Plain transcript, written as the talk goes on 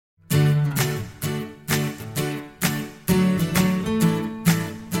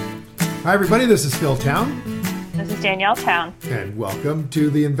Hi, everybody. This is Phil Town. This is Danielle Town. And welcome to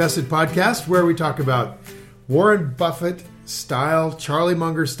the Invested Podcast, where we talk about Warren Buffett style, Charlie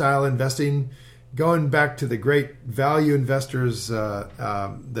Munger style investing, going back to the great value investors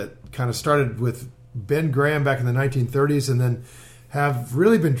that kind of started with Ben Graham back in the 1930s and then have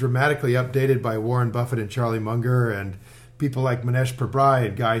really been dramatically updated by Warren Buffett and Charlie Munger and people like Manesh Prabrai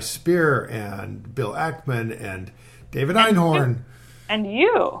and Guy Spear and Bill Ackman and David Einhorn. And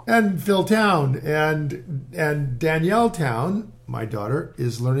you. And Phil Town. And Danielle Town, my daughter,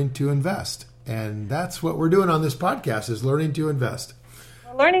 is learning to invest. And that's what we're doing on this podcast, is learning to invest.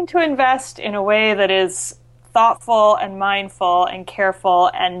 We're learning to invest in a way that is thoughtful and mindful and careful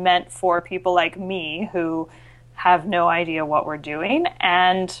and meant for people like me who have no idea what we're doing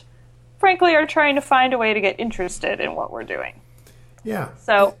and, frankly, are trying to find a way to get interested in what we're doing. Yeah.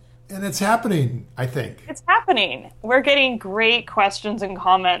 And it's happening, I think. It's happening. We're getting great questions and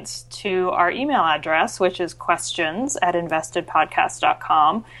comments to our email address, which is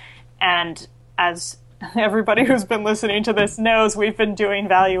questions@investedpodcast.com. And as everybody who's been listening to this knows, we've been doing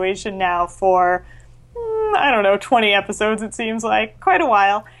valuation now for, 20 episodes, it seems like, quite a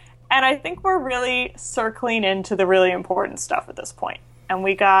while. And I think we're really circling into the really important stuff at this point. And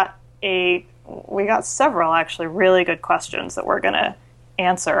we got several actually really good questions that we're going to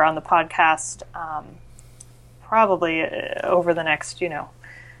answer on the podcast probably over the next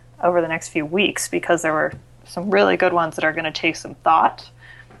few weeks, because there were some really good ones that are going to take some thought.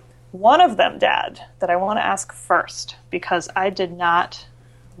 One of them, Dad, that I want to ask first, because I did not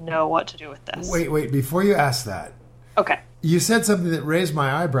know what to do with this. Wait, before you ask that. Okay. You said something that raised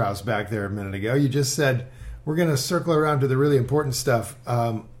my eyebrows back there a minute ago. You just said, we're going to circle around to the really important stuff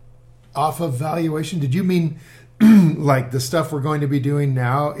off of valuation. Did you mean like the stuff we're going to be doing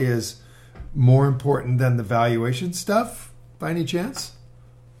now is more important than the valuation stuff by any chance?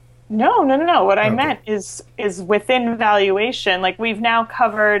 No. What I meant is within valuation. Like you've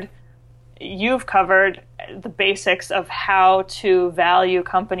covered the basics of how to value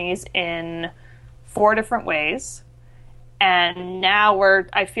companies in 4 different ways. And now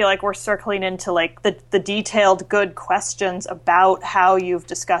I feel like we're circling into like the detailed good questions about how you've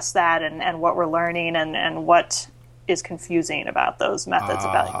discussed that and what we're learning and what is confusing about those methods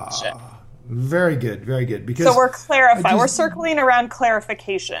of valuation. Very good. So we're clarifying. We're circling around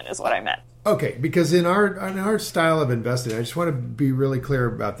clarification is what I meant. Okay, because in our style of investing, I just want to be really clear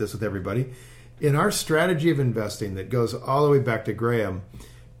about this with everybody. In our strategy of investing that goes all the way back to Graham,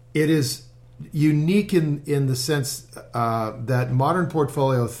 it is unique in the sense that modern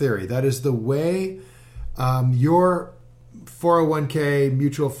portfolio theory, that is the way your 401k,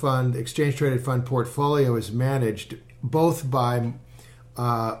 mutual fund, exchange traded fund portfolio is managed both by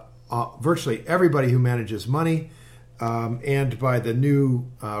virtually everybody who manages money and by the new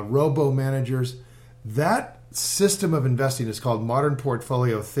robo managers. That system of investing is called modern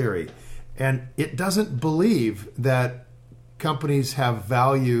portfolio theory, and it doesn't believe that companies have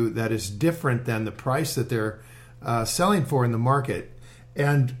value that is different than the price that they're selling for in the market.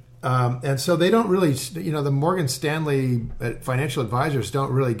 And so they don't really, the Morgan Stanley financial advisors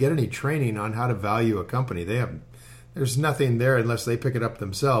don't really get any training on how to value a company. There's nothing there unless they pick it up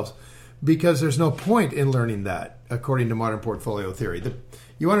themselves, because there's no point in learning that, according to modern portfolio theory.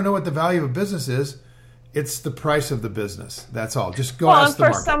 You want to know what the value of a business is? It's the price of the business. That's all. Just go ask the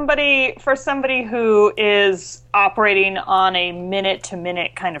market. For somebody who is operating on a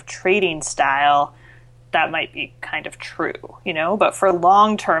minute-to-minute kind of trading style, that might be kind of true, But for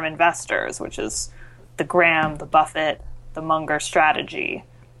long-term investors, which is the Graham, the Buffett, the Munger strategy,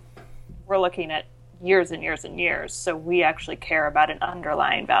 we're looking at years and years and years. So we actually care about an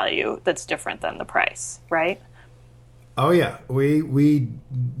underlying value that's different than the price, right? Oh yeah, we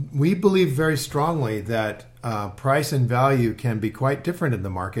believe very strongly that price and value can be quite different in the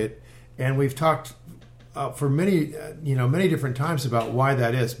market, and we've talked for many different times about why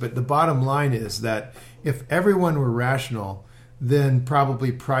that is. But the bottom line is that if everyone were rational, then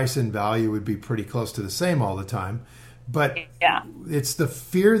probably price and value would be pretty close to the same all the time. But it's the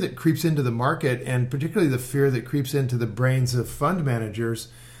fear that creeps into the market, and particularly the fear that creeps into the brains of fund managers,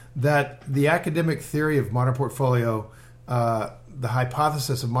 that the academic theory of modern portfolio, the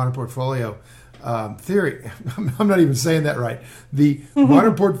hypothesis of modern portfolio theory, I'm not even saying that right. The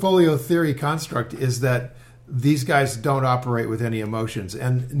modern portfolio theory construct is that these guys don't operate with any emotions,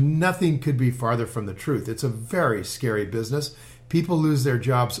 and nothing could be farther from the truth. It's a very scary business. People lose their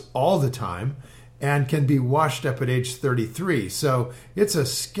jobs all the time and can be washed up at age 33. So it's a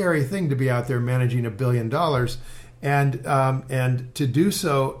scary thing to be out there managing $1 billion, and to do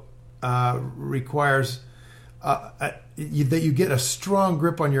so requires that you get a strong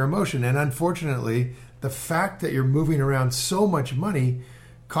grip on your emotion. And unfortunately, the fact that you're moving around so much money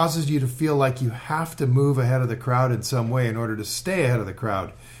causes you to feel like you have to move ahead of the crowd in some way in order to stay ahead of the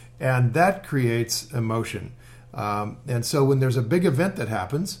crowd. And that creates emotion. And so when there's a big event that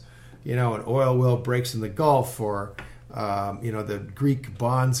happens, an oil well breaks in the Gulf, or the Greek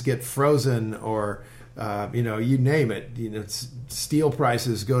bonds get frozen, or you name it. Steel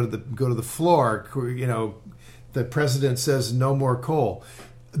prices go to the floor. The president says no more coal.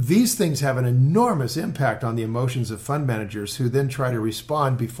 These things have an enormous impact on the emotions of fund managers, who then try to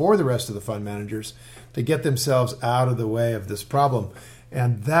respond before the rest of the fund managers to get themselves out of the way of this problem.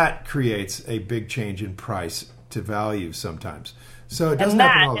 And that creates a big change in price to value sometimes. So it doesn't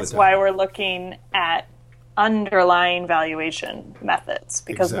happen all the time. And that is why we're looking at underlying valuation methods,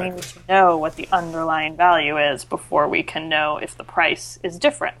 because we need to know what the underlying value is before we can know if the price is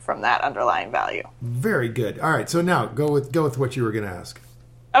different from that underlying value. Very good. All right, so now go with what you were going to ask.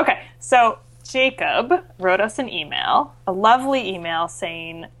 Okay, so Jacob wrote us an email, a lovely email,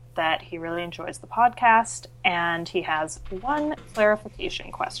 saying that he really enjoys the podcast and he has one clarification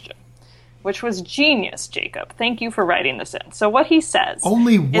question, which was genius, Jacob. Thank you for writing this in. So what he says...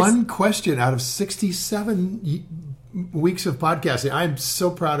 Only one question out of 67 weeks of podcasting. I'm so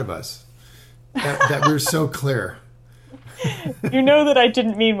proud of us that we're so clear. You know that I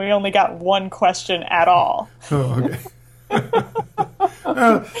didn't mean we only got one question at all. Oh, okay.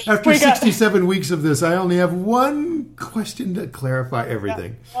 After 67 weeks of this, I only have one question to clarify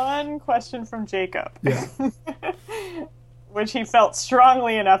everything. One question from Jacob. Yeah. Which he felt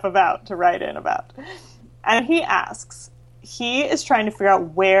strongly enough about to write in about. And he asks, he is trying to figure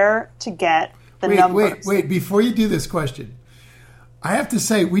out where to get the numbers. Wait, before you do this question, I have to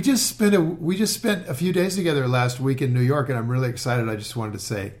say, we just spent a few days together last week in New York, and I'm really excited. I just wanted to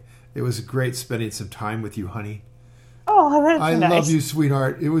say it was great spending some time with you, honey. Oh, that's nice. I love you,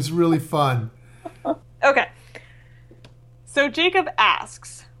 sweetheart. It was really fun. Okay. So Jacob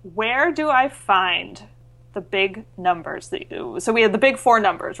asks, where do I find the big numbers? So we have the big four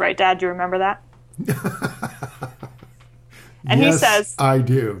numbers, right, Dad? Do you remember that? And yes, he says... I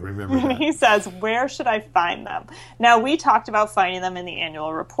do remember that. He says, where should I find them? Now, we talked about finding them in the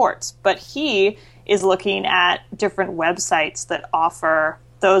annual reports, but he is looking at different websites that offer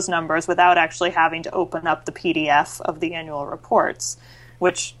those numbers without actually having to open up the PDF of the annual reports,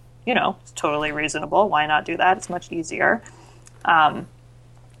 which, is totally reasonable. Why not do that? It's much easier. And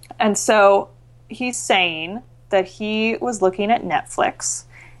so he's saying that he was looking at Netflix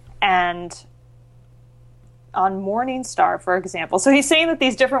and on Morningstar, for example. So he's saying that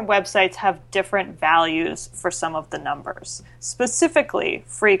these different websites have different values for some of the numbers, specifically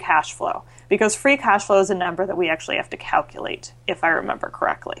free cash flow, because free cash flow is a number that we actually have to calculate, if I remember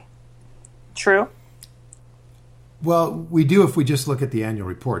correctly. True? Well, we do if we just look at the annual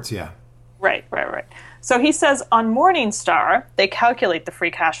reports, yeah. Right. So he says on Morningstar, they calculate the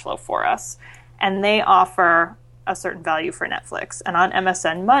free cash flow for us, and they offer a certain value for Netflix. And on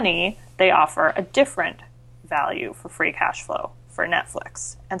MSN Money, they offer a different value for free cash flow for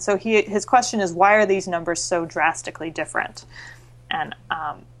Netflix. And so his question is, why are these numbers so drastically different? And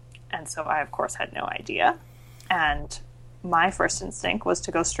so I, of course, had no idea. And my first instinct was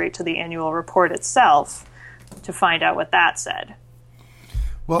to go straight to the annual report itself to find out what that said.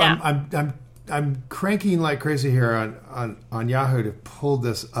 Well, yeah. I'm cranking like crazy here on Yahoo to pull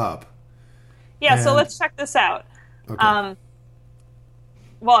this up. Yeah, so let's check this out. Okay.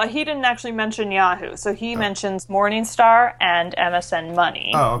 Well, he didn't actually mention Yahoo, so he mentions Morningstar and MSN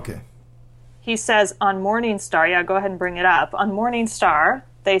Money. Oh, okay. He says on Morningstar, go ahead and bring it up. On Morningstar,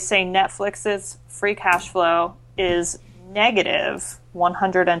 they say Netflix's free cash flow is negative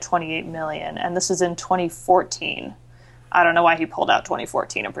 $128 million, and this is in 2014. I don't know why he pulled out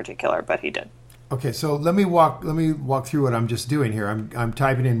 2014 in particular, but he did. Okay, so let me walk through what I'm just doing here. I'm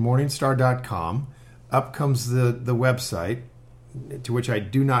typing in Morningstar.com. Up comes the website, to which I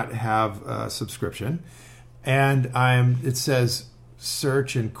do not have a subscription, and it says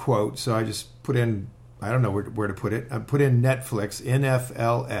search and quote. So I just put in, I don't know where to put it. I put in Netflix,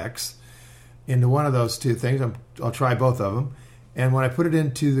 NFLX, into one of those two things. I'll try both of them. And when I put it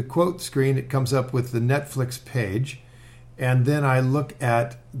into the quote screen, it comes up with the Netflix page. And then I look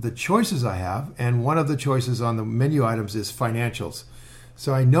at the choices I have, and one of the choices on the menu items is financials.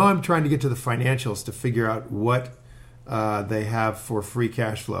 So I know I'm trying to get to the financials to figure out what they have for free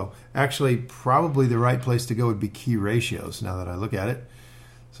cash flow. Actually, probably the right place to go would be key ratios, now that I look at it.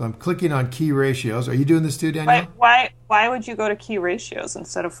 So I'm clicking on key ratios. Are you doing this too, Danielle? Why would you go to key ratios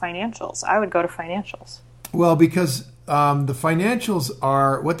instead of financials? I would go to financials. Well, because the financials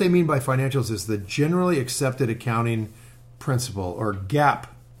are, what they mean by financials is the generally accepted accounting principle, or GAAP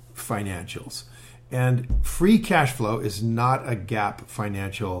financials. And free cash flow is not a GAAP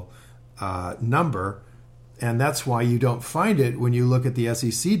financial number. And that's why you don't find it when you look at the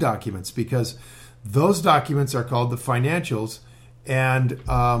SEC documents, because those documents are called the financials and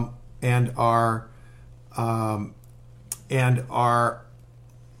are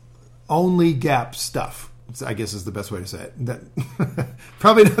only GAAP stuff, I guess is the best way to say it. That,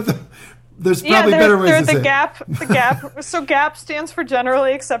 probably not there's probably better ways to say it. The GAAP. So GAAP stands for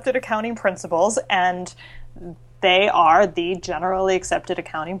Generally Accepted Accounting Principles, and they are the Generally Accepted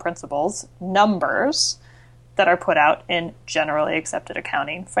Accounting Principles numbers that are put out in Generally Accepted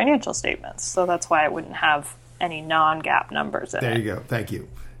Accounting financial statements. So that's why I wouldn't have any non-GAAP numbers in it. There you go. Thank you.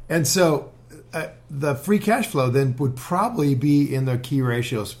 And so the free cash flow then would probably be in the key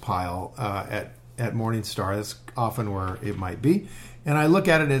ratios pile at Morningstar. That's often where it might be. And I look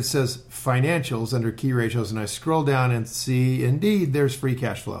at it and it says financials under key ratios, and I scroll down and see, indeed, there's free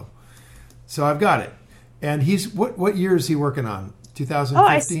cash flow. So I've got it. And he's what year is he working on?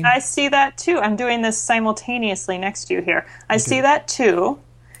 2015? Oh, I see that too. I'm doing this simultaneously next to you here. I see that too.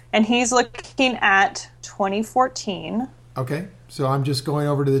 And he's looking at 2014. Okay. So I'm just going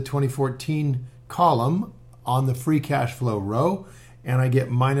over to the 2014 column on the free cash flow row, and I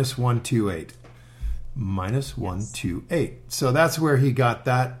get minus 128. Minus 128. So that's where he got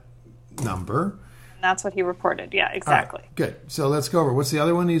that number. And that's what he reported. Yeah, exactly. Right, good. So let's go over. What's the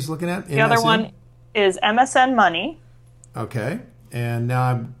other one he's looking at? The other one is MSN Money. Okay. And now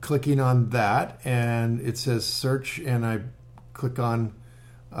I'm clicking on that, and it says search, and I click on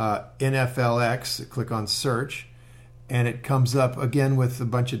NFLX, click on search, and it comes up again with a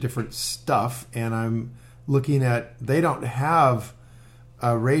bunch of different stuff, and I'm looking at, they don't have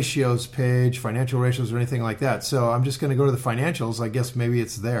a ratios page, financial ratios or anything like that. So I'm just going to go to the financials. I guess maybe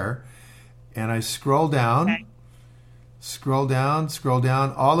it's there. And I scroll down, okay. scroll down,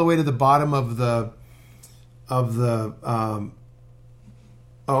 all the way to the bottom of the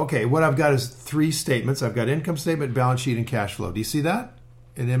okay, what I've got is three statements. I've got income statement, balance sheet, and cash flow. Do you see that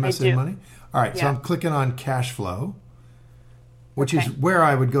in MSN Money? All right, so I'm clicking on cash flow, which is where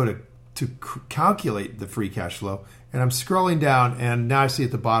I would go to calculate the free cash flow. And I'm scrolling down, and now I see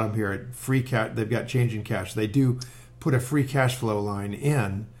at the bottom here, at free cash, they've got change in cash. They do put a free cash flow line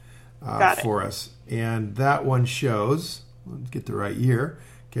in for us. And that one shows, let's get the right year,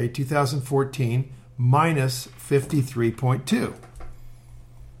 okay, 2014 minus 53.2.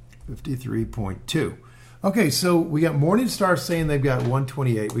 53.2. Okay, so we got Morningstar saying they've got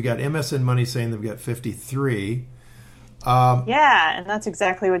 128. We got MSN Money saying they've got 53. Yeah, and that's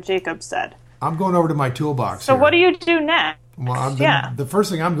exactly what Jacob said. I'm going over to my toolbox. So what do you do next? Well, the first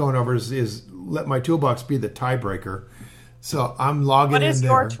thing I'm going over is let my toolbox be the tiebreaker. So I'm logging in there. What is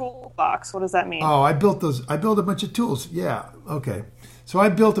your toolbox? What does that mean? Oh, I built a bunch of tools. Yeah, okay. So I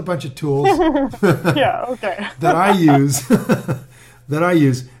built a bunch of tools. Yeah, okay. that I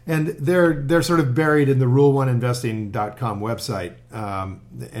use. And they're sort of buried in the rule1investing.com website.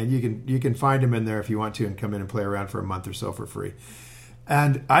 And you can find them in there if you want to, and come in and play around for a month or so for free.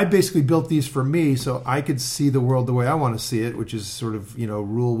 And I basically built these for me so I could see the world the way I want to see it, which is sort of,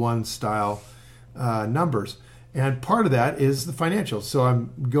 Rule 1 style numbers. And part of that is the financials. So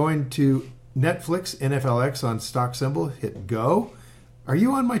I'm going to Netflix, NFLX on stock symbol, hit go. Are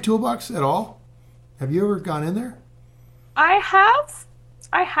you on my toolbox at all? Have you ever gone in there? I have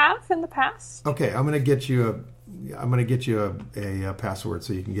in the past. Okay, I'm going to get you a password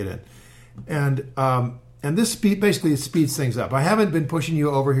so you can get in. And this basically speeds things up. I haven't been pushing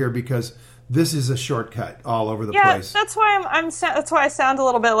you over here because this is a shortcut all over the place. Yeah, that's why that's why I sound a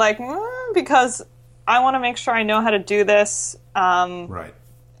little bit like because I want to make sure I know how to do this. Right.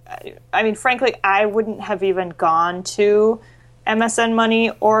 I mean, frankly, I wouldn't have even gone to MSN Money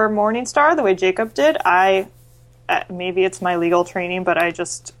or Morningstar the way Jacob did. Maybe it's my legal training, but I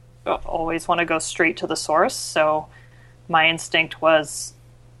just always want to go straight to the source. So my instinct was,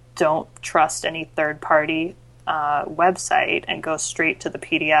 don't trust any third-party website and go straight to the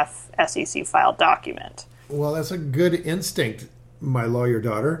PDF SEC file document. Well, that's a good instinct, my lawyer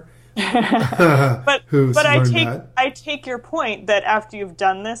daughter. but I take your point that after you've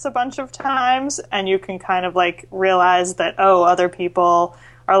done this a bunch of times and you can kind of like realize that, other people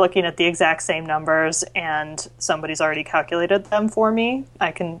are looking at the exact same numbers and somebody's already calculated them for me,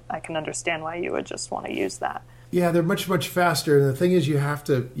 I can understand why you would just want to use that. Yeah, they're much, much faster. And the thing is, you have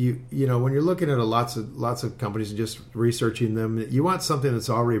to, when you're looking at lots of companies and just researching them, you want something that's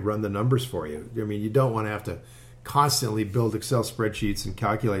already run the numbers for you. I mean, you don't want to have to constantly build Excel spreadsheets and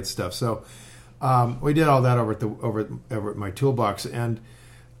calculate stuff. So We did all that over at my toolbox, and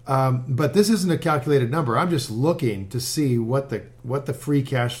but this isn't a calculated number. I'm just looking to see what the free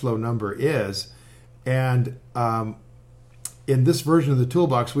cash flow number is, and in this version of the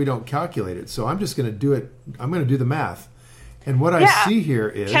toolbox, we don't calculate it. So I'm just going to do it. I'm going to do the math, and what I see here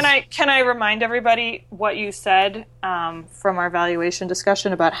is. Can I remind everybody what you said from our valuation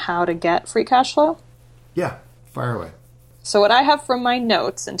discussion about how to get free cash flow? Yeah, fire away. So what I have from my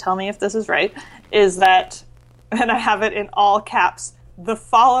notes, and tell me if this is right, is that, and I have it in all caps, the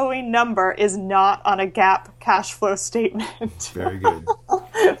following number is not on a GAAP cash flow statement. Very good.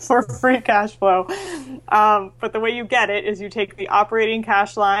 For free cash flow. But the way you get it is you take the operating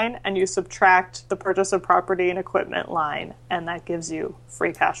cash line and you subtract the purchase of property and equipment line, and that gives you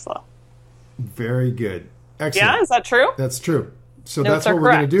free cash flow. Very good. Excellent. Yeah, is that true? That's true. So Notes that's what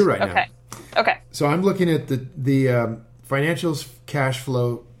we're going to do right now. Okay. So I'm looking at the financials cash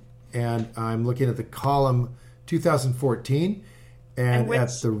flow, and I'm looking at the column 2014, and at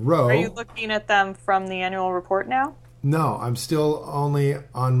the row. Are you looking at them from the annual report now? No, I'm still only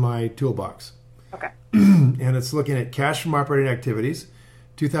on my toolbox. Okay. And it's looking at cash from operating activities.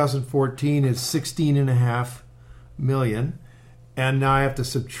 2014 is 16.5 million. And now I have to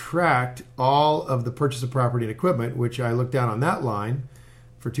subtract all of the purchase of property and equipment, which I look down on that line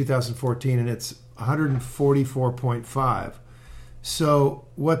for 2014, and it's 144.5. So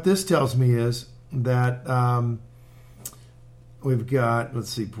what this tells me is that we've got,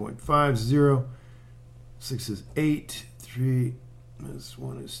 let's see, 0.50, 6 is 8, 3, this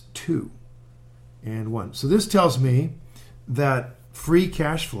 1 is 2, and 1. So this tells me that free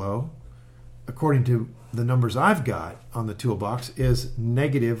cash flow, according to the numbers I've got on the toolbox, is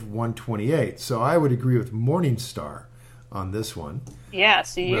negative 128. So I would agree with Morningstar on this one. Yeah,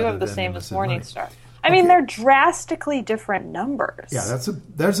 so you have the same as Morningstar. I Okay. mean, they're drastically different numbers. Yeah,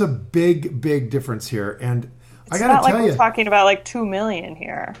 there's a big difference here, and I got to not like tell we're you, talking about like 2 million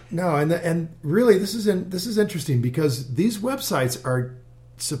here. no, and really this is interesting because these websites are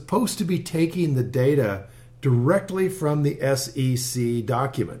supposed to be taking the data directly from the SEC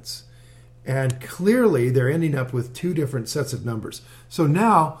documents, and clearly they're ending up with two different sets of numbers. So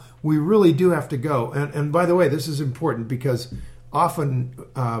now we really do have to go. And by the way, this is important because often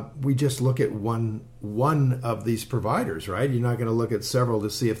we just look at one of these providers, right? You're not going to look at several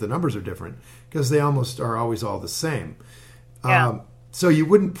to see if the numbers are different because they almost are always all the same. Yeah. So you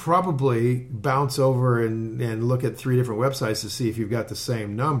wouldn't probably bounce over and look at three different websites to see if you've got the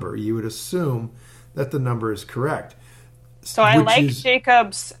same number. You would assume that the number is correct. So I like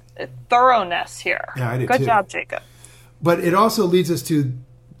Jacob's thoroughness here. Yeah, I do Good too. job, Jacob. But it also leads us to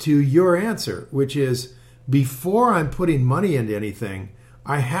your answer, which is before I'm putting money into anything,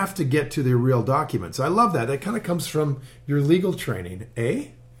 I have to get to the real documents. I love that. That kind of comes from your legal training, eh?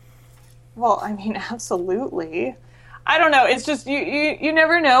 Well, I mean, absolutely. I don't know. It's just you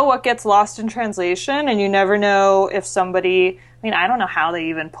never know what gets lost in translation, and you never know if somebody. I mean, I don't know how they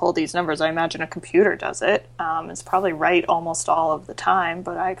even pull these numbers. I imagine a computer does it. It's probably right almost all of the time,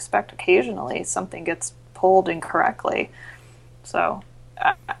 but I expect occasionally something gets pulled incorrectly. So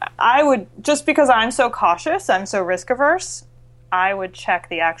I would, just because I'm so cautious, I'm so risk averse, I would check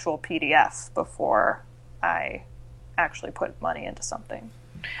the actual PDF before I actually put money into something.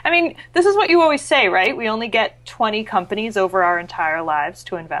 I mean, this is what you always say, right? We only get 20 companies over our entire lives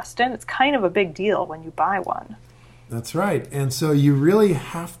to invest in. It's kind of a big deal when you buy one. That's right. And so you really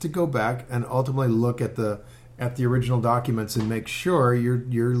have to go back and ultimately look at the original documents and make sure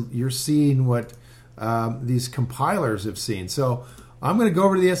you're seeing what these compilers have seen. So I'm going to go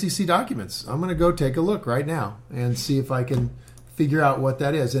over to the SEC documents. I'm going to go take a look right now and see if I can figure out what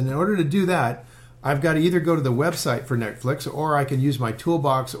that is. And in order to do that, I've got to either go to the website for Netflix, or I can use my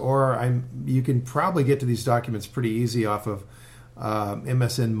toolbox, or you can probably get to these documents pretty easy off of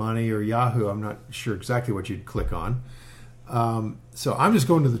MSN Money or Yahoo. I'm not sure exactly what you'd click on. So I'm just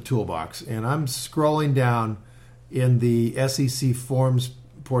going to the toolbox, and I'm scrolling down in the SEC forms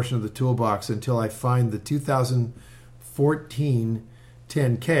portion of the toolbox until I find the 2014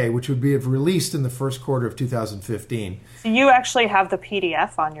 10K, which would be released in the first quarter of 2015. So you actually have the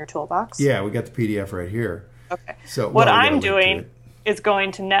PDF on your toolbox? Yeah, we got the PDF right here. Okay. So what I'm doing is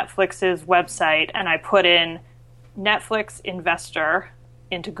going to Netflix's website, and I put in Netflix Investor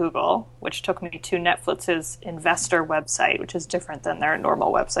into Google, which took me to Netflix's investor website, which is different than their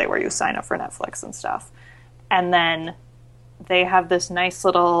normal website where you sign up for Netflix and stuff. And then they have this nice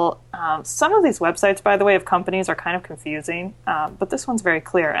little, some of these websites, by the way, of companies are kind of confusing, but this one's very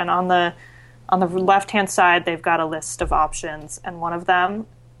clear. And on the left-hand side, they've got a list of options, and one of them,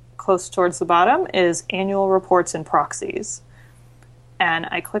 close towards the bottom, is annual reports and proxies. And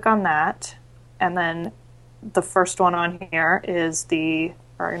I click on that, And then the first one on here is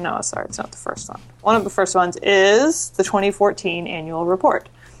it's not the first one. One of the first ones is the 2014 annual report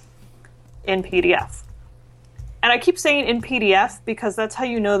in PDF. And I keep saying in PDF because that's how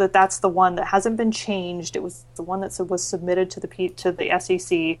you know that that's the one that hasn't been changed. It was the one that was submitted to the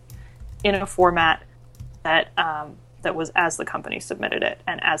SEC in a format that was as the company submitted it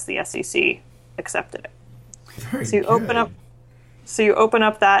and as the SEC accepted it. Very so you good. open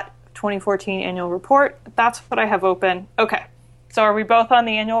up that 2014 annual report. That's what I have open. Okay. So are we both on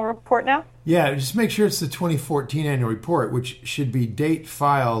the annual report now? Yeah, just make sure it's the 2014 annual report, which should be date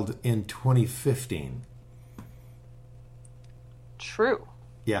filed in 2015. True.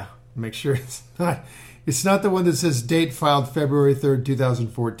 Yeah, make sure it's not the one that says date filed February 3rd,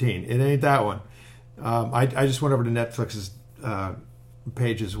 2014. It ain't that one. I just went over to Netflix's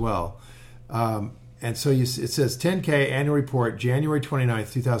page as well. And so it says 10K annual report, January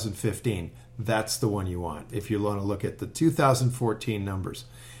 29th, 2015. That's the one you want if you want to look at the 2014 numbers.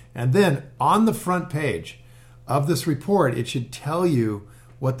 And then on the front page of this report, it should tell you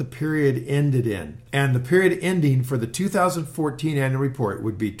what the period ended in. And the period ending for the 2014 annual report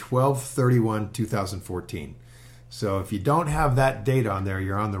would be 12/31/2014. So if you don't have that date on there,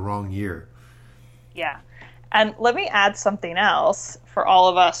 you're on the wrong year. Yeah. And let me add something else for all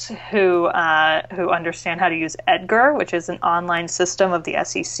of us who understand how to use Edgar, which is an online system of the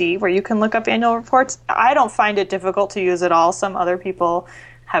SEC where you can look up annual reports. I don't find it difficult to use at all. Some other people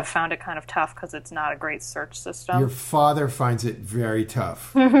have found it kind of tough because it's not a great search system. Your father finds it very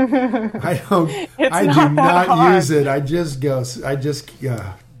tough. I do not not use it.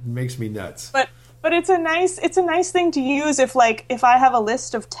 It makes me nuts. But it's a nice thing to use if I have a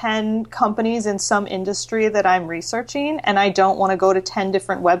list of 10 companies in some industry that I'm researching and I don't want to go to 10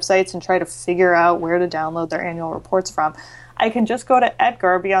 different websites and try to figure out where to download their annual reports from. I can just go to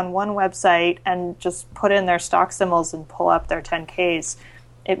Edgar, be on one website, and just put in their stock symbols and pull up their 10Ks.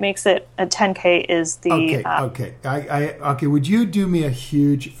 It makes it a 10K is the okay. Would you do me a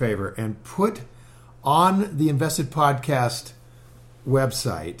huge favor and put on the Invested Podcast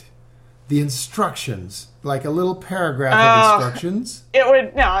website the instructions, like a little paragraph of instructions? It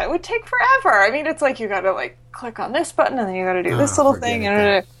would take forever. I mean, it's like you got to click on this button and then you got to do this little thing.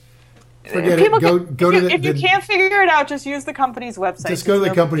 Forget it. If you can't figure it out, just use the company's website. Just go to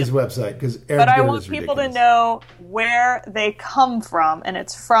the company's website because. But I want people to know where they come from, and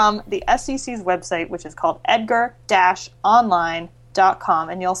it's from the SEC's website, which is called edgar-online.com,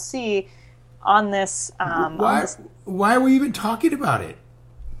 and you'll see on this. Why are we even talking about it?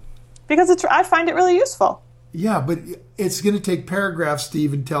 Because I find it really useful. Yeah, but it's going to take paragraphs to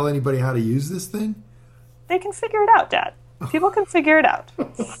even tell anybody how to use this thing? They can figure it out, Dad. People can figure it out.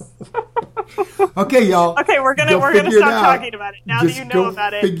 Okay, y'all. Okay, we're gonna stop talking about it now that you know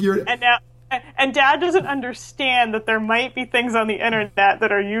about it. And Dad doesn't understand that there might be things on the internet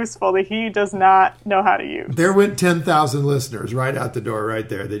that are useful that he does not know how to use. There went 10,000 listeners right out the door right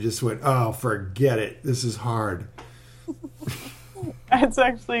there. They just went, oh, forget it. This is hard. It's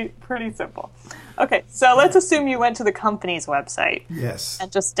actually pretty simple. Okay, so let's assume you went to the company's website. Yes.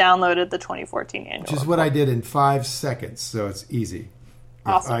 And just downloaded the 2014 annual Which is what I did in 5 seconds, so it's easy.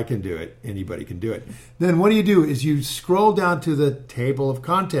 Awesome. If I can do it, anybody can do it. Then what do is you scroll down to the table of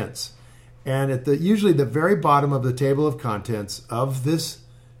contents. And at usually the very bottom of the table of contents of this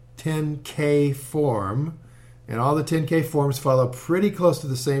 10K form, and all the 10K forms follow pretty close to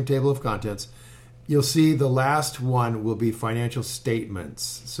the same table of contents, you'll see the last one will be financial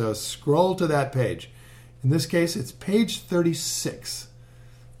statements. So scroll to that page. In this case, it's page 36.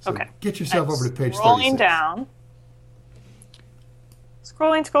 So okay. Get yourself over to page 36. Scrolling down.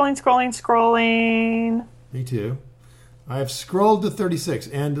 Scrolling. Me too. I have scrolled to 36,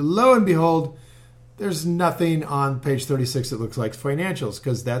 and lo and behold, there's nothing on page 36 that looks like financials,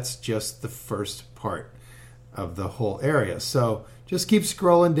 because that's just the first part of the whole area. So just keep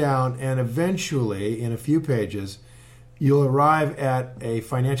scrolling down, and eventually, in a few pages, you'll arrive at a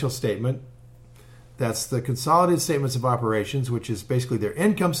financial statement. That's the consolidated statements of operations, which is basically their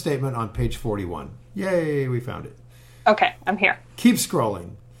income statement on page 41. Yay, we found it. Okay, I'm here. Keep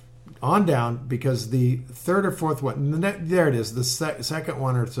scrolling on down, because the third or fourth one, there it is, the second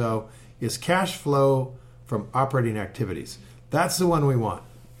one or so, is cash flow from operating activities. That's the one we want.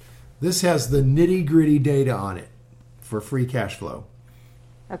 This has the nitty-gritty data on it for free cash flow.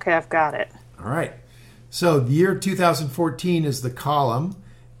 Okay, I've got it. All right. So the year 2014 is the column,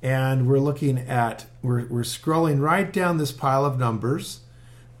 and we're looking at, we're scrolling right down this pile of numbers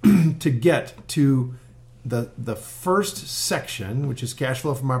to get to the first section, which is cash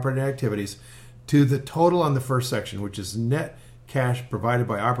flow from operating activities, to the total on the first section, which is net cash provided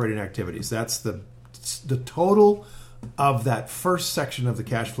by operating activities. That's the total of that first section of the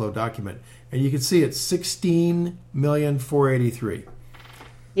cash flow document. And you can see it's 16,483,000.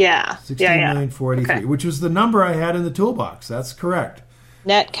 Yeah. 16,483,000, Okay. which was the number I had in the toolbox. That's correct.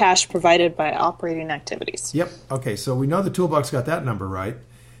 Net cash provided by operating activities. Yep. Okay, so we know the toolbox got that number right.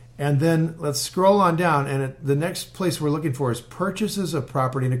 And then let's scroll on down, and the next place we're looking for is purchases of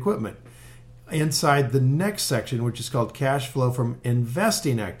property and equipment inside the next section, which is called cash flow from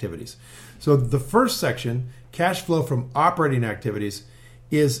investing activities. So the first section, cash flow from operating activities,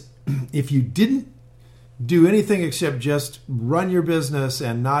 is if you didn't do anything except just run your business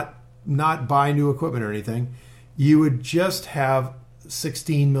and not buy new equipment or anything, you would just have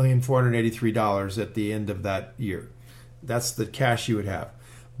 $16,483,000 at the end of that year. That's the cash you would have.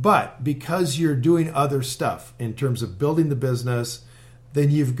 But because you're doing other stuff in terms of building the business,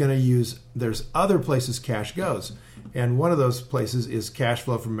 then you're going to use, there's other places cash goes. And one of those places is cash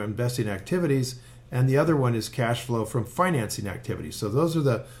flow from investing activities, and the other one is cash flow from financing activities. So those are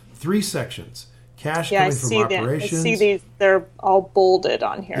the three sections. Cash coming from operations. I see these. They're all bolded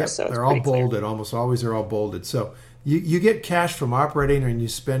on here. Yep, so it's they're all clear. bolded. Almost always they're all bolded. So you get cash from operating, and you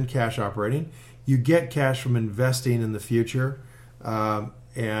spend cash operating. You get cash from investing in the future, and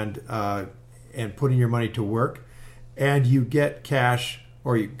putting your money to work, and you get cash,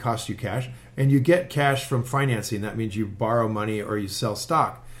 or it costs you cash, and you get cash from financing. That means you borrow money or you sell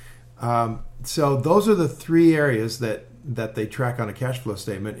stock. So those are the three areas that they track on a cash flow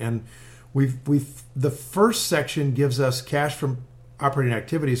statement. And the first section gives us cash from operating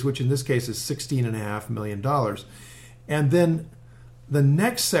activities, which in this case is $16.5 million. And then the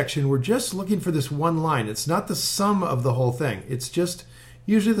next section, we're just looking for this one line. It's not the sum of the whole thing. It's just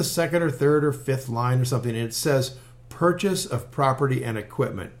usually the second or third or fifth line or something. And it says purchase of property and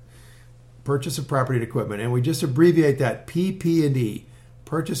equipment. Purchase of property and equipment. And we just abbreviate that PP&E,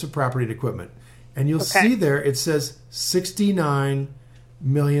 purchase of property and equipment. And you'll see there it says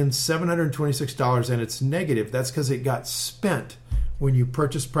 $69,726,000, and it's negative. That's because it got spent when you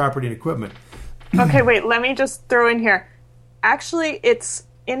purchase property and equipment. Okay, wait, let me just throw in here. Actually, it's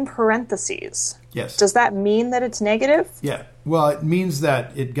in parentheses. Yes. Does that mean that it's negative? Yeah. Well, it means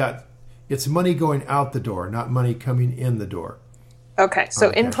that it's money going out the door, not money coming in the door. Okay, so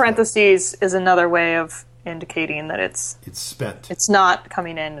in cash flow. parentheses is another way of indicating that it's spent. It's not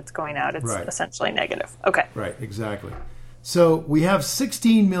coming in, it's going out. It's Right. essentially negative. Okay. Right, exactly. So we have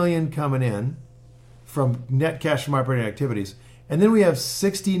 16 million coming in from net cash from operating activities, and then we have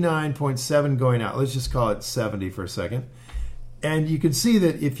 69.7 going out. Let's just call it 70 for a second. And you can see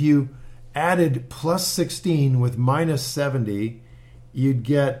that if you added plus 16 with minus 70, you'd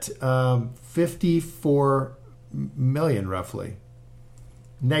get 54 million roughly.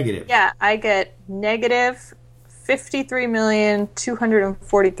 Negative. Yeah, I get negative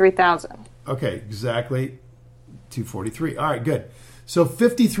 53,243,000. Okay, exactly. 243. All right, good. So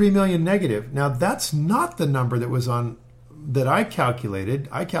 53 million negative. Now that's not the number that was on that I calculated.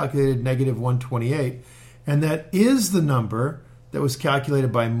 I calculated negative 128, and that is the number that was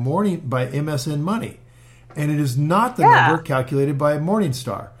calculated by MSN Money, and it is not the number calculated by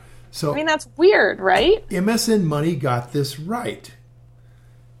Morningstar. So I mean, that's weird, right? MSN Money got this right.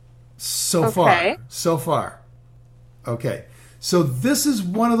 So far. Okay. So this is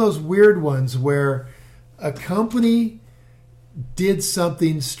one of those weird ones where a company did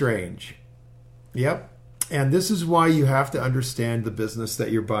something strange. Yep. And this is why you have to understand the business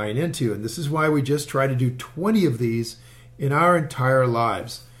that you're buying into. And this is why we just try to do 20 of these in our entire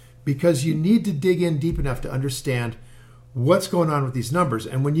lives, because you need to dig in deep enough to understand what's going on with these numbers.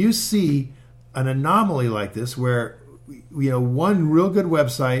 And when you see an anomaly like this, where one real good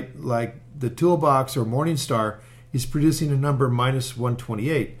website like the Toolbox or Morningstar is producing a number minus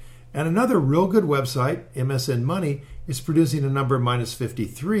 128, and another real good website, MSN Money, is producing a number minus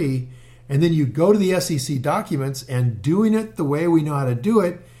 53, and then you go to the SEC documents and doing it the way we know how to do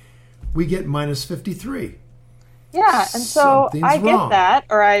it, we get minus 53. Yeah, and so I wrong. get that,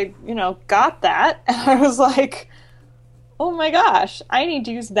 or I, got that, and I was like, oh my gosh, I need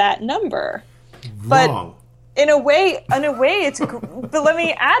to use that number. Wrong. But in a way, it's. But let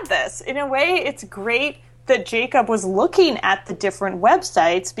me add this. In a way, it's great that Jacob was looking at the different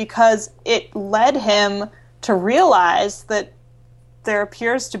websites, because it led him to realize that there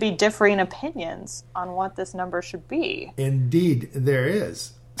appears to be differing opinions on what this number should be. Indeed, there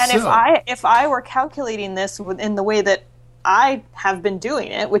is. And if I were calculating this in the way that I have been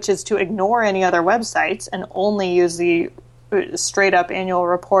doing it, which is to ignore any other websites and only use the straight up annual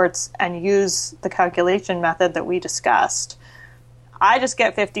reports and use the calculation method that we discussed, I just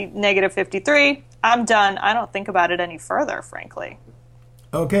get negative 53. I'm done. I don't think about it any further, frankly.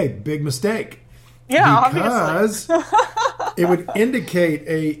 Okay, big mistake. Yeah, because obviously. it would indicate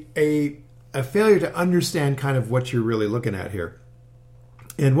a failure to understand kind of what you're really looking at here.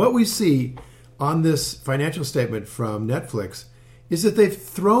 And what we see on this financial statement from Netflix is that they've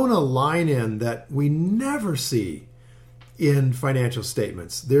thrown a line in that we never see in financial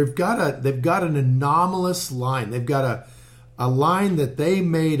statements. They've got an anomalous line. They've got a line that they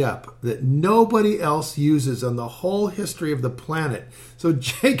made up that nobody else uses on the whole history of the planet. So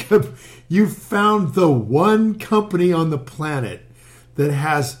Jacob, you found the one company on the planet that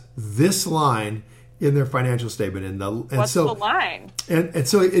has this line in their financial statement. What's the line? And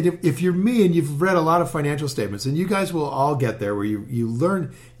so if you're me and you've read a lot of financial statements, and you guys will all get there where you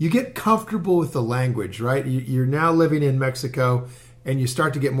learn, you get comfortable with the language, right? You're now living in Mexico and you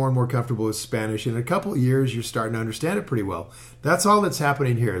start to get more and more comfortable with Spanish. In a couple of years, you're starting to understand it pretty well. That's all that's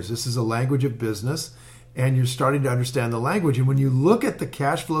happening here. This is a language of business, and you're starting to understand the language. And when you look at the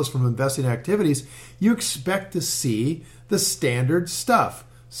cash flows from investing activities, you expect to see the standard stuff.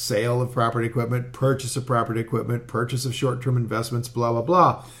 Sale of property equipment, purchase of property equipment, purchase of short-term investments, blah, blah,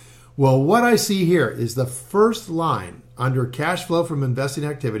 blah. Well, what I see here is the first line under cash flow from investing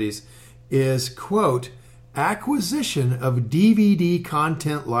activities is, quote, acquisition of DVD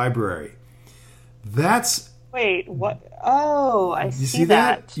content library. Wait, what? Oh, I see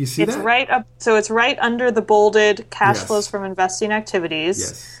that. You see it's that? Right up. So it's right under the bolded cash Yes. flows from investing activities.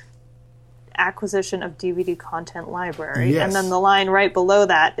 Yes. Acquisition of DVD content library. Yes. And then the line right below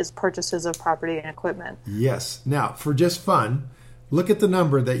that is purchases of property and equipment. Yes. Now, for just fun, look at the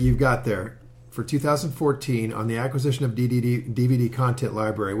number that you've got there for 2014 on the acquisition of DVD content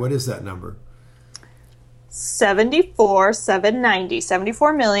library. What is that number?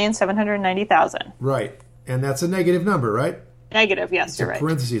 74,790,000. Right. And that's a negative number, right? Negative, yes, you're right.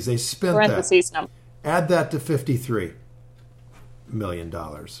 Parentheses. They spent Parentheses that. number. Add that to $53 million,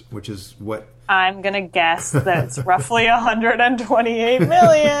 which is what... I'm going to guess that it's roughly 128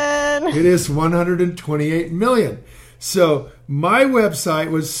 million. It is 128 million. So my website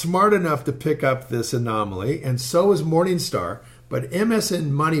was smart enough to pick up this anomaly, and so was Morningstar, but MSN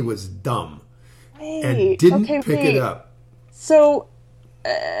Money was dumb and didn't pick it up. So...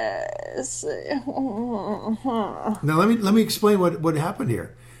 Now let me explain what happened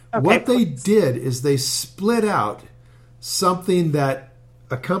here. Okay, what they did is they split out something that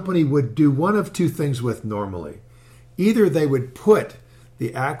a company would do one of two things with normally. Either they would put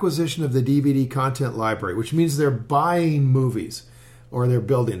the acquisition of the DVD content library, which means they're buying movies or they're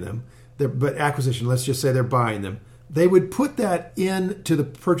building them. But acquisition, let's just say they're buying them. They would put that into the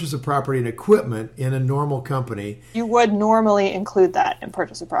purchase of property and equipment in a normal company. You would normally include that in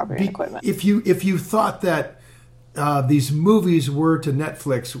purchase of property and equipment. If you thought that these movies were to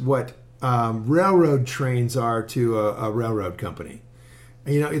Netflix what railroad trains are to a railroad company,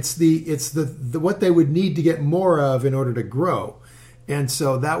 it's the what they would need to get more of in order to grow, and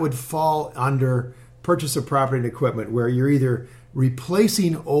so that would fall under purchase of property and equipment, where you're either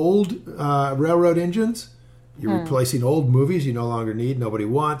replacing old railroad engines. You're replacing old movies you no longer need, nobody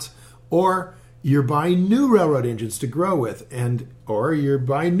wants, or you're buying new railroad engines to grow with, or you're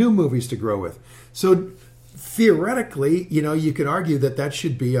buying new movies to grow with. So theoretically, you could argue that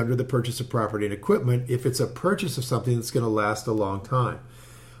should be under the purchase of property and equipment if it's a purchase of something that's going to last a long time.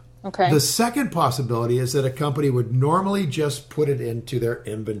 Okay. The second possibility is that a company would normally just put it into their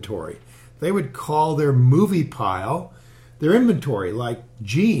inventory. They would call their movie pile their inventory, like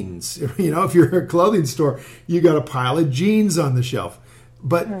jeans. If you're a clothing store, you got a pile of jeans on the shelf.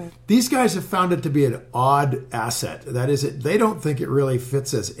 But these guys have found it to be an odd asset. That is, they don't think it really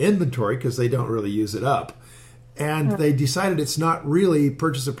fits as inventory because they don't really use it up. And they decided it's not really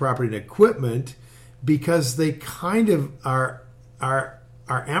purchase of property and equipment because they kind of are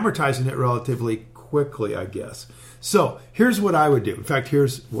amortizing it relatively quickly, I guess. So here's what I would do. In fact,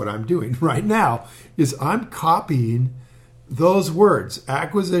 here's what I'm doing right now is I'm copying those words,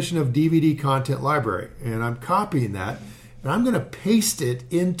 acquisition of DVD content library, and I'm copying that, and I'm going to paste it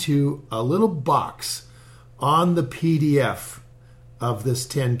into a little box on the PDF of this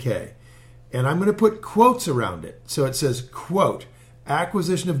 10K. And I'm going to put quotes around it. So it says, quote,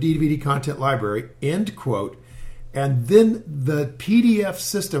 acquisition of DVD content library, end quote. And then the PDF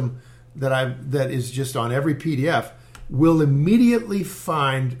system that is just on every PDF will immediately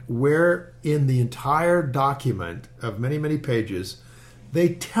find where in the entire document of many, many pages, they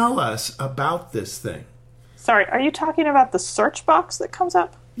tell us about this thing. Sorry, are you talking about the search box that comes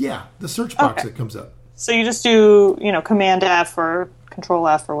up? Yeah, the search box that comes up. So you just do, Command F or Control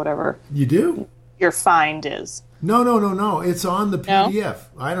F or whatever. You do? your find is. No. It's on the No? PDF.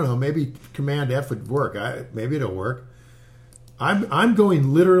 I don't know. Maybe Command F would work. Maybe it'll work. I'm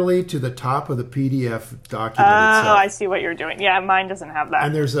going literally to the top of the PDF document itself. Oh, I see what you're doing. Yeah, mine doesn't have that.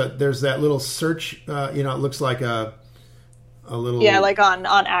 And there's that little search. It looks like a little. Yeah, like on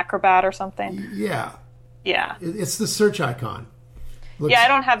Acrobat or something. Yeah. Yeah. It's the search icon. Yeah, I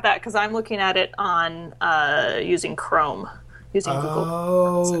don't have that because I'm looking at it on using Chrome, using Google.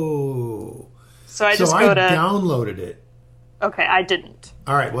 Oh. So I downloaded it. Okay, I didn't.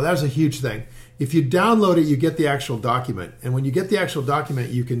 All right. Well, that was a huge thing. If you download it, you get the actual document. And when you get the actual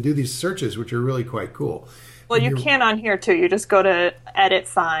document, you can do these searches, which are really quite cool. Well, you can on here, too. You just go to Edit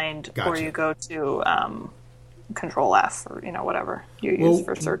Find, Gotcha. or you go to Control F, or whatever you use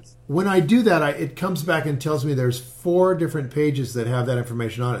for search. When I do that, it comes back and tells me there's 4 different pages that have that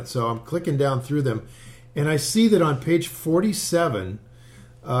information on it. So I'm clicking down through them. And I see that on page 47,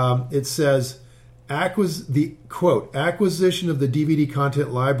 it says, acquisition of the DVD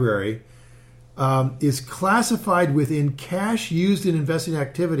content library is classified within cash used in investing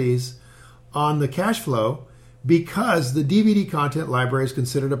activities on the cash flow because the DVD content library is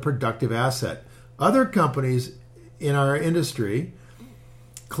considered a productive asset. Other companies in our industry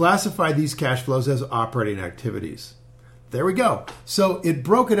classify these cash flows as operating activities. There we go. So it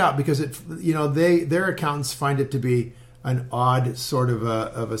broke it out because their accountants find it to be an odd sort of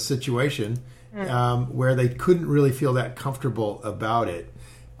a situation where they couldn't really feel that comfortable about it.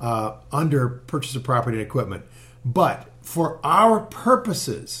 Under purchase of property and equipment. But for our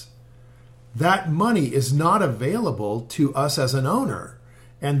purposes, that money is not available to us as an owner,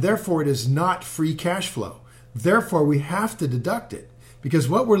 and therefore it is not free cash flow. Therefore, we have to deduct it, because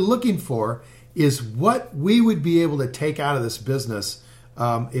what we're looking for is what we would be able to take out of this business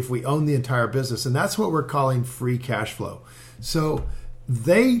if we own the entire business, and that's what we're calling free cash flow. So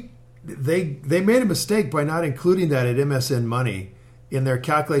they made a mistake by not including that at MSN Money in their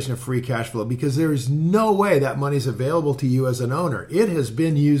calculation of free cash flow, because there is no way that money is available to you as an owner. It has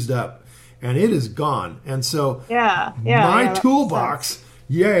been used up and it is gone. And so my toolbox,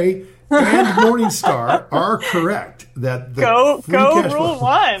 yay, and Morningstar are correct that the go cash rule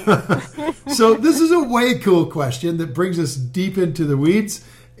flow. 1. So this is a way cool question that brings us deep into the weeds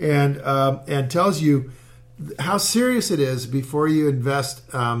and tells you how serious it is before you invest,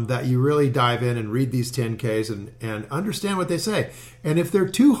 that you really dive in and read these 10Ks and understand what they say. And if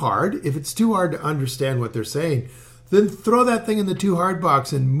it's too hard to understand what they're saying, then throw that thing in the too hard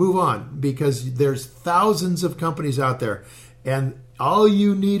box and move on, because there's thousands of companies out there, and all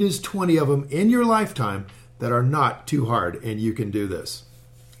you need is 20 of them in your lifetime that are not too hard, and you can do this.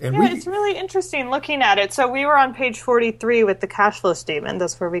 And it's really interesting looking at it. So we were on page 43 with the cash flow statement.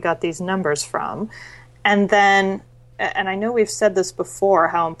 That's where we got these numbers from. And then, and I know we've said this before,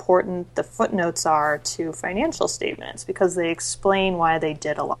 how important the footnotes are to financial statements, because they explain why they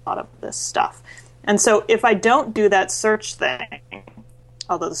did a lot of this stuff. And so if I don't do that search thing,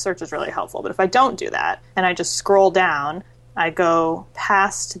 although the search is really helpful, but if I don't do that and I just scroll down, I go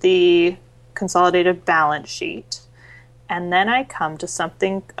past the consolidated balance sheet, and then I come to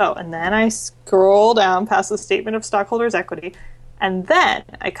something, and then I scroll down past the statement of stockholders' equity, and then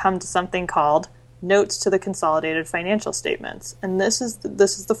I come to something called notes to the consolidated financial statements. And this is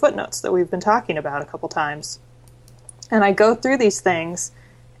the footnotes that we've been talking about a couple times. And I go through these things,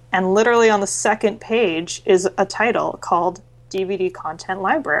 and literally on the second page is a title called DVD Content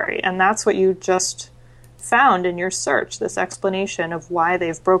Library. And that's what you just found in your search, this explanation of why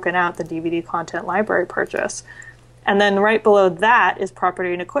they've broken out the DVD Content Library purchase. And then right below that is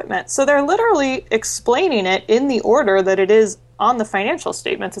property and equipment. So they're literally explaining it in the order that it is on the financial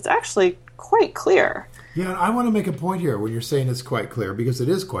statements. It's actually quite clear. Yeah, I want to make a point here when you're saying it's quite clear, because it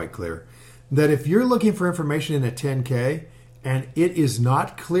is quite clear, that if you're looking for information in a 10K and it is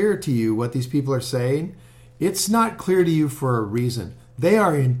not clear to you what these people are saying, it's not clear to you for a reason. They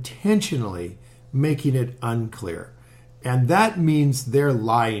are intentionally making it unclear. And that means they're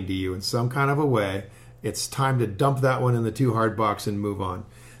lying to you in some kind of a way. It's time to dump that one in the too hard box and move on.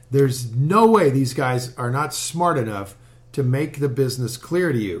 There's no way these guys are not smart enough to make the business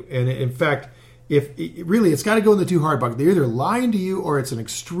clear to you. And in fact, it's got to go in the too hard box. They're either lying to you or it's an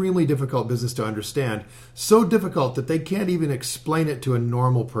extremely difficult business to understand. So difficult that they can't even explain it to a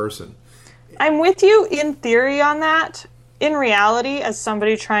normal person. I'm with you in theory on that. In reality, as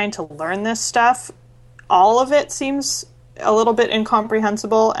somebody trying to learn this stuff, all of it seems a little bit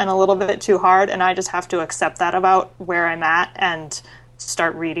incomprehensible and a little bit too hard, and I just have to accept that about where I'm at and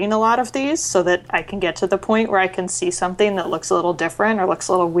start reading a lot of these so that I can get to the point where I can see something that looks a little different or looks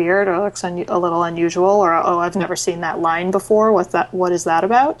a little weird or looks a little unusual, or, I've never seen that line before. What is that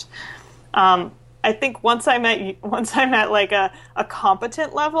about? I think once I'm at like a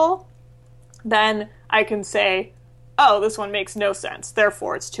competent level, then I can say, oh, this one makes no sense,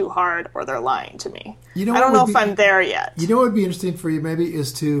 therefore it's too hard, or they're lying to me. I don't know if I'm there yet. You know what would be interesting for you maybe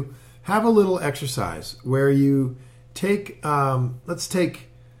is to have a little exercise where you take, let's take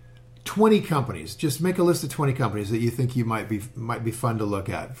 20 companies. Just make a list of 20 companies that you think you might be fun to look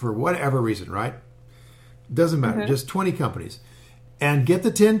at for whatever reason, right? Doesn't matter. Just 20 companies. And get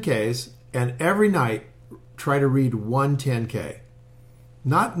the 10Ks, and every night try to read one 10K.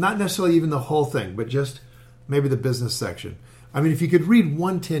 Not necessarily even the whole thing, but just maybe the business section. I mean, if you could read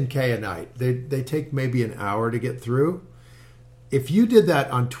one 10K a night, they take maybe an hour to get through. If you did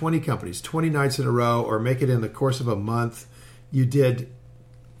that on 20 companies, 20 nights in a row, or make it in the course of a month, you did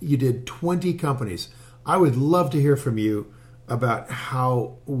 20 companies. I would love to hear from you about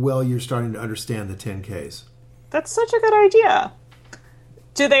how well you're starting to understand the 10Ks. That's such a good idea.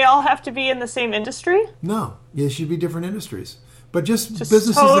 Do they all have to be in the same industry? No, they should be different industries. But just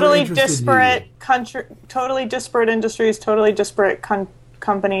businesses totally that are disparate totally disparate industries, totally disparate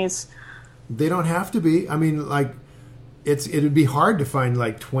companies. They don't have to be. I mean, like, it would be hard to find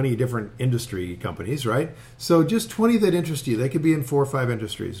like 20 different industry companies, right? So just 20 that interest you. They could be in 4 or 5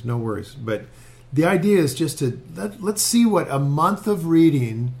 industries, no worries. But the idea is just to let's see what a month of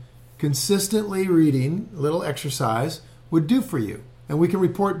reading, consistently reading, a little exercise would do for you, and we can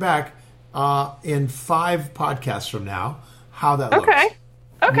report back in 5 podcasts from now how that looks.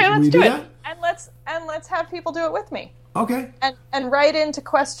 Okay, let's do it. That? And let's have people do it with me. Okay. And write into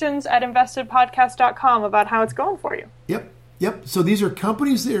questions@investedpodcast.com about how it's going for you. Yep. So these are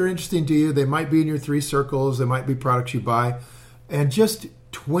companies that are interesting to you. They might be in your 3 circles. They might be products you buy. And just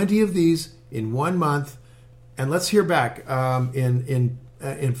 20 of these in 1 month. And let's hear back in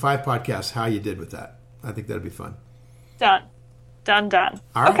 5 podcasts how you did with that. I think that'd be fun. Done.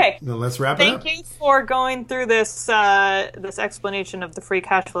 All right. Okay. Now let's wrap it up. Thank you for going through this this explanation of the free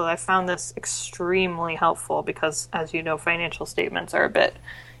cash flow. I found this extremely helpful because, as you know, financial statements are a bit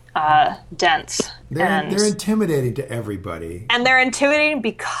dense. They're intimidating to everybody. And they're intimidating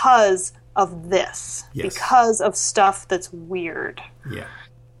because of this. Yes. Because of stuff that's weird. Yeah.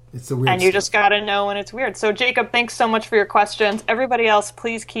 It's the weird And you stuff. just got to know when it's weird. So, Jacob, thanks so much for your questions. Everybody else,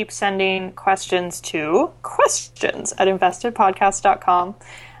 please keep sending questions to questions@investedpodcast.com.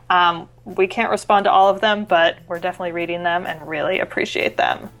 We can't respond to all of them, but we're definitely reading them and really appreciate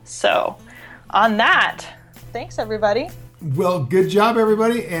them. So, on that, thanks, everybody. Well, good job,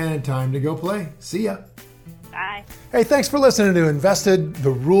 everybody, and time to go play. See ya. Bye. Hey, thanks for listening to Invested,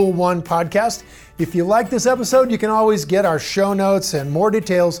 the Rule 1 podcast. If you like this episode, you can always get our show notes and more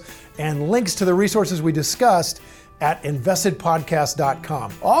details and links to the resources we discussed at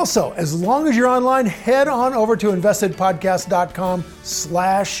investedpodcast.com. Also, as long as you're online, head on over to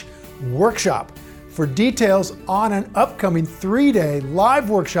investedpodcast.com/workshop for details on an upcoming 3-day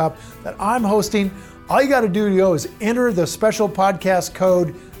live workshop that I'm hosting. All you got to do is enter the special podcast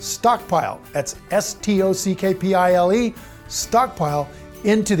code STOCKPILE, that's STOCKPILE, STOCKPILE,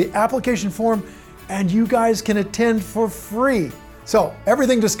 into the application form, and you guys can attend for free. So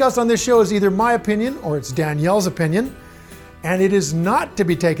everything discussed on this show is either my opinion or it's Danielle's opinion, and it is not to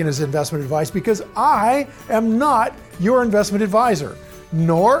be taken as investment advice because I am not your investment advisor,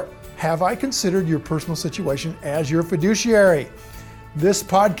 nor have I considered your personal situation as your fiduciary. This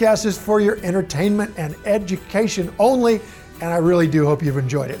podcast is for your entertainment and education only, and I really do hope you've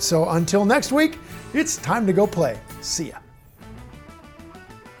enjoyed it. So until next week, it's time to go play. See ya.